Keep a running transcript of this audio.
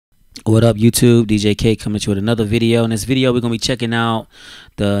What up, YouTube? DJ K coming at you with another video. In this video, we're going to be checking out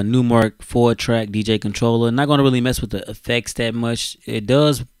the Numark 4Trak DJ controller. Not going to really mess with the effects that much. It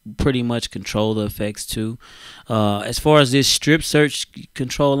does pretty much control the effects too. As far as this strip search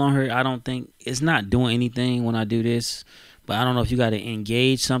control on her, I don't think it's not doing anything when I do this. But I don't know if you got to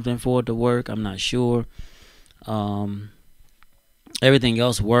engage something for it to work. I'm not sure. Everything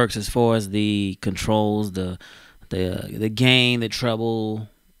else works as far as the controls, the gain, the treble,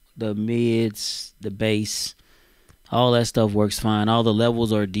 the mids, the bass, all that stuff works fine. All the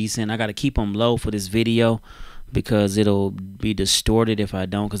levels are decent. I got to keep them low for this video because it'll be distorted if I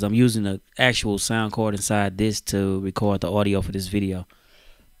don't, because I'm using the actual sound card inside this to record the audio for this video.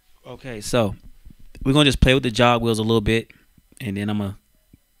 Okay, so we're going to just play with the jog wheels a little bit, and then I'm going to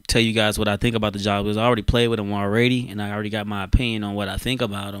tell you guys what I think about the jog wheels. I already played with them already, and I already got my opinion on what I think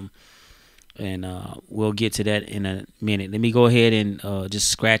about them. And we'll get to that in a minute. Let me go ahead and just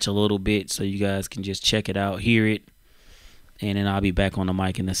scratch a little bit so you guys can just check it out, hear it, and then I'll be back on the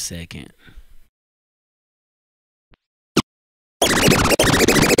mic in a second.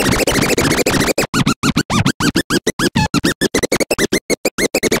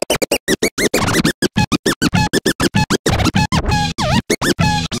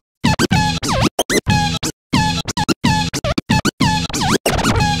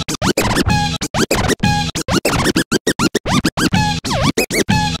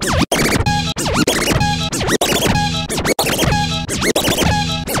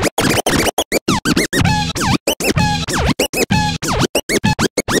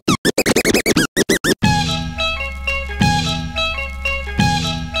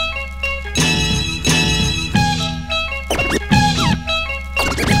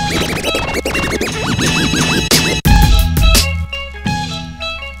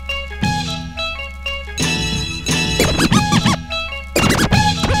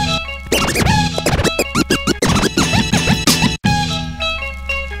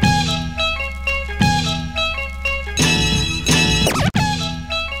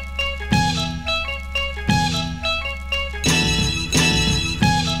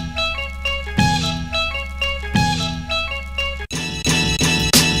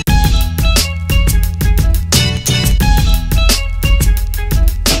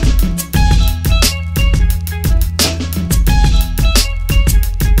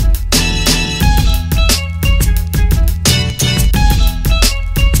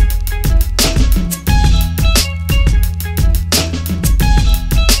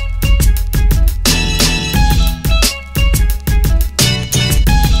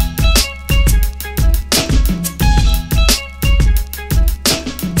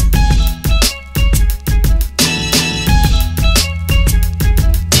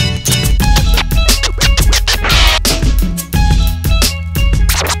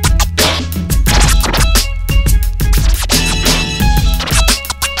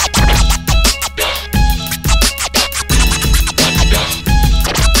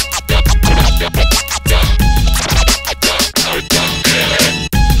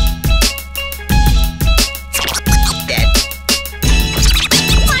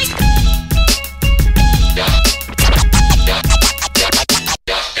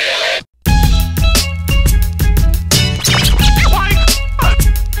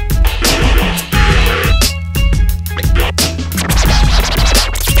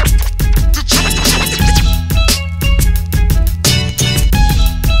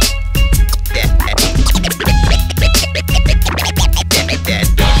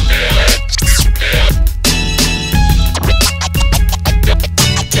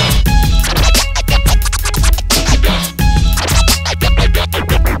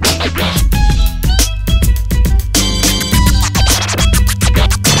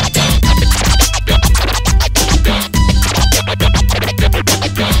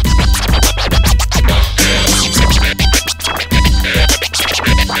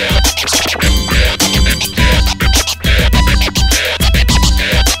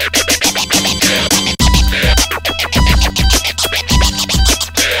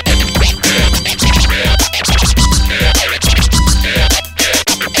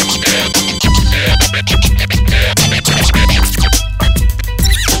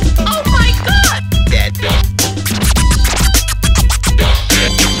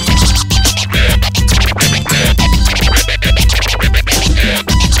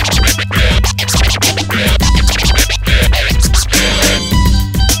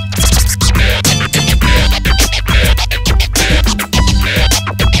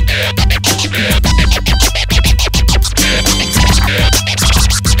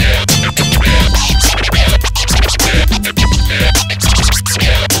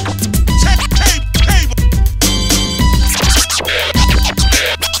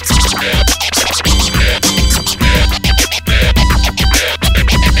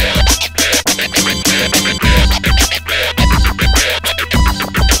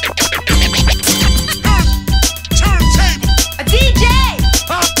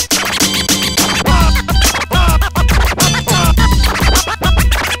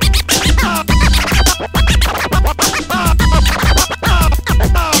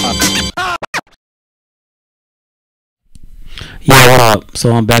 Yeah, what up?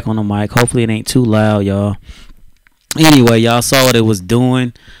 So I'm back on the mic. Hopefully it ain't too loud, y'all. Anyway, y'all saw what it was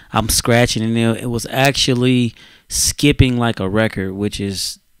doing. I'm scratching in there. It was actually skipping like a record, which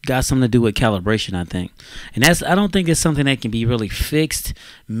is got something to do with calibration, I think. And that's I don't think it's something that can be really fixed.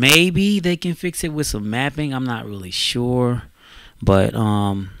 Maybe they can fix it with some mapping. I'm not really sure. But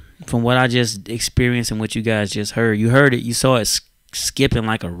from what I just experienced and what you guys just heard, you heard it, you saw it skipping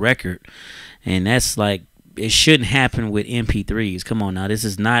like a record. And that's like it shouldn't happen with MP3s. Come on now. This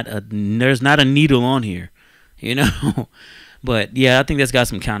is not a there's not a needle on here. You know, but yeah, I think that's got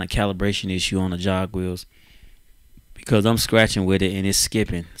some kind of calibration issue on the jog wheels because I'm scratching with it and it's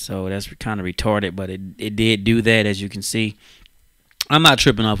skipping, so that's kind of retarded. But it did do that, as you can see. I'm not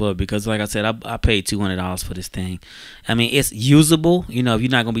tripping off of it because, like I said, I paid $200 for this thing. I mean, it's usable. You know, if you're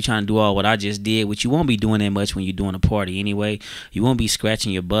not gonna be trying to do all what I just did, which you won't be doing that much when you're doing a party anyway. You won't be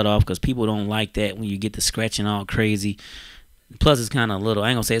scratching your butt off because people don't like that when you get the scratching all crazy. Plus, it's kind of little.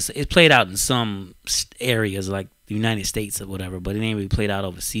 I ain't gonna say it's played out in some areas like the United States or whatever, but it ain't really played out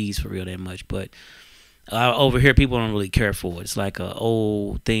overseas for real that much. But over here, people don't really care for it. It's like a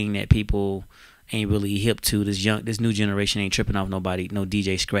old thing that people ain't really hip to. This new generation ain't tripping off nobody, no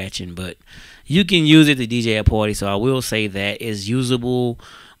DJ scratching. But you can use it to DJ a party, so I will say that it's usable.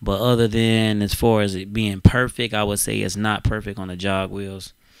 But other than as far as it being perfect, I would say it's not perfect on the jog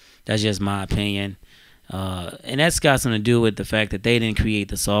wheels. That's just my opinion. And that's got something to do with the fact that they didn't create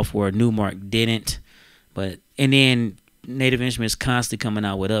the software. Numark didn't. And then Native Instruments constantly coming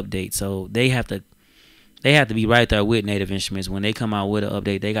out with updates, so they have to be right there with Native Instruments. When they come out with an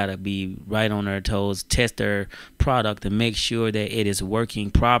update, they gotta be right on their toes, test their product to make sure that it is working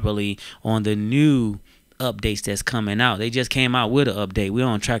properly on the new updates that's coming out. They just came out with an update. We're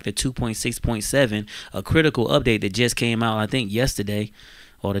on track to 2.6.7, a critical update that just came out, I think, yesterday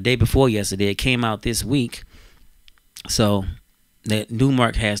or the day before yesterday. It came out this week. So that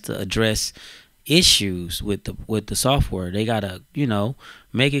Numark has to address issues with the software. They gotta,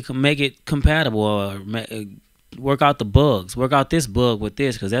 make it compatible or work out the bugs. Work out this bug with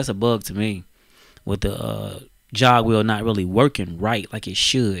this, because that's a bug to me. With the jog wheel not really working right like it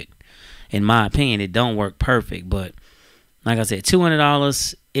should. In my opinion, it don't work perfect. But like I said,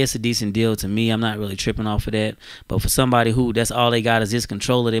 $200, it's a decent deal to me. I'm not really tripping off of that. But for somebody who that's all they got is this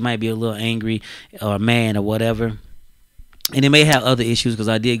controller, they might be a little angry or mad or whatever. And they may have other issues, because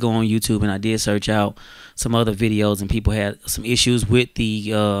I did go on YouTube and I did search out some other videos, and people had some issues with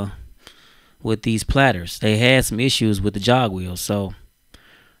with these platters. They had some issues with the jog wheels. So,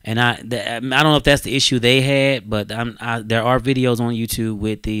 and I don't know if that's the issue they had, but there are videos on YouTube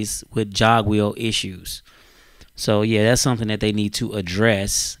with jog wheel issues. So yeah, that's something that they need to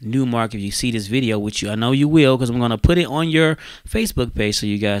address. Numark, if you see this video, which I know you will, because I'm going to put it on your Facebook page so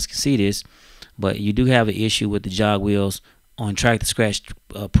you guys can see this. But you do have an issue with the jog wheels on Track to Scratch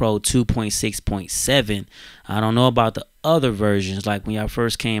Pro 2.6.7. I don't know about the other versions. Like when y'all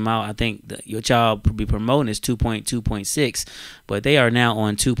first came out, I think your child be promoting is 2.2.6, but they are now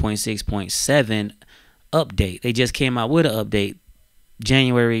on 2.6.7 update. They just came out with an update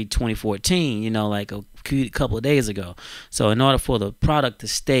January 2014, like a couple of days ago. So in order for the product to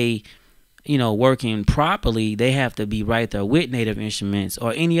stay working properly, they have to be right there with Native Instruments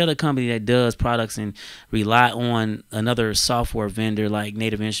or any other company that does products and rely on another software vendor like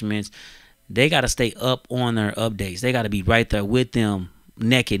Native Instruments. They got to stay up on their updates. They got to be right there with them,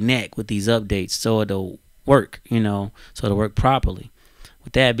 neck and neck with these updates, so it'll work, so it'll work properly.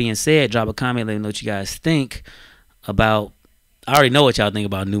 With that being said, drop a comment, let me know what you guys think about. I already know what y'all think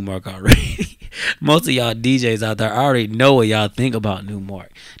about Numark already. Most of y'all DJs out there, I already know what y'all think about Numark.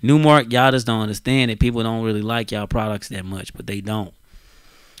 Numark, y'all just don't understand that people don't really like y'all products that much, but they don't.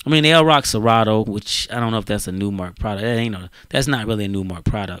 I mean, they'll rock Serato, which I don't know if that's a Numark product. That's not really a Numark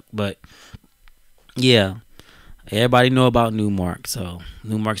product, but yeah, everybody know about Numark. So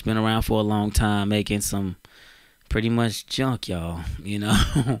Numark's been around for a long time, making some pretty much junk, y'all.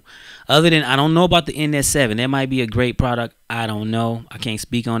 Other than, I don't know about the NS7. That might be a great product. I don't know. I can't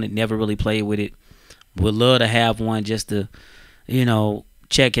speak on it. Never really played with it. Would love to have one just to,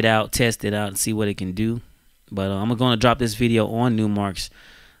 check it out, test it out, and see what it can do. But I'm going to drop this video on Numark's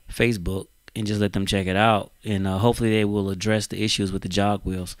Facebook and just let them check it out. And hopefully they will address the issues with the jog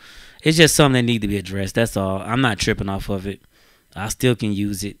wheels. It's just something that need to be addressed. That's all. I'm not tripping off of it. I still can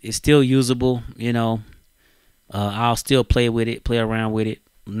use it. It's still usable, I'll still play with it, play around with it.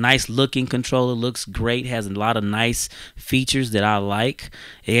 Nice looking controller, looks great, has a lot of nice features that I like.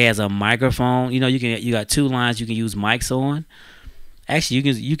 It has a microphone. You got two lines you can use mics on. Actually,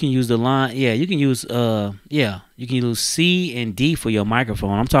 you can use the line. Yeah, you can use you can use C and D for your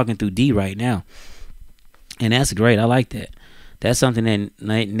microphone. I'm talking through D right now, and that's great. I like that. That's something that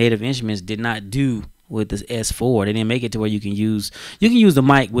Native Instruments did not do with the S4. They didn't make it to where you can use the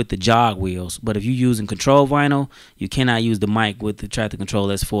mic with the jog wheels, but if you're using control vinyl, you cannot use the mic with the Tractor Control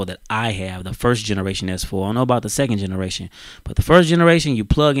S4 that I have, the first generation S4. I don't know about the second generation, but the first generation, you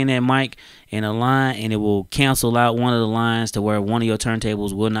plug in that mic in a line and it will cancel out one of the lines to where one of your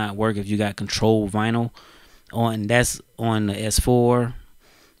turntables will not work if you got control vinyl on. That's on the S4.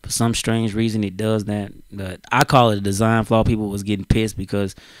 For some strange reason, it does that. I call it a design flaw. People was getting pissed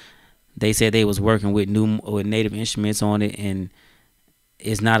because they said they was working with Native Instruments on it, and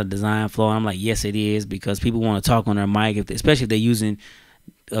it's not a design flaw. I'm like, yes, it is, because people want to talk on their mic, especially if they're using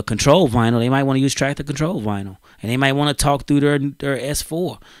a control vinyl. They might want to use Tractor Control vinyl, and they might want to talk through their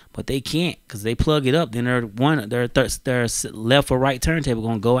S4, but they can't because they plug it up. Then their left or right turntable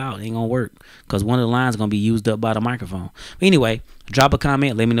gonna go out. It ain't gonna work because one of the lines gonna be used up by the microphone. But anyway, drop a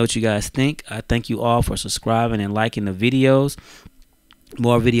comment. Let me know what you guys think. I thank you all for subscribing and liking the videos.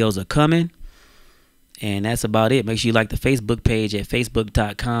 More videos are coming. And that's about it. Make sure you like the Facebook page at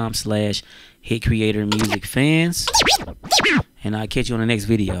facebook.com/HitCreatorMusicFans. And I'll catch you on the next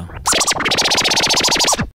video.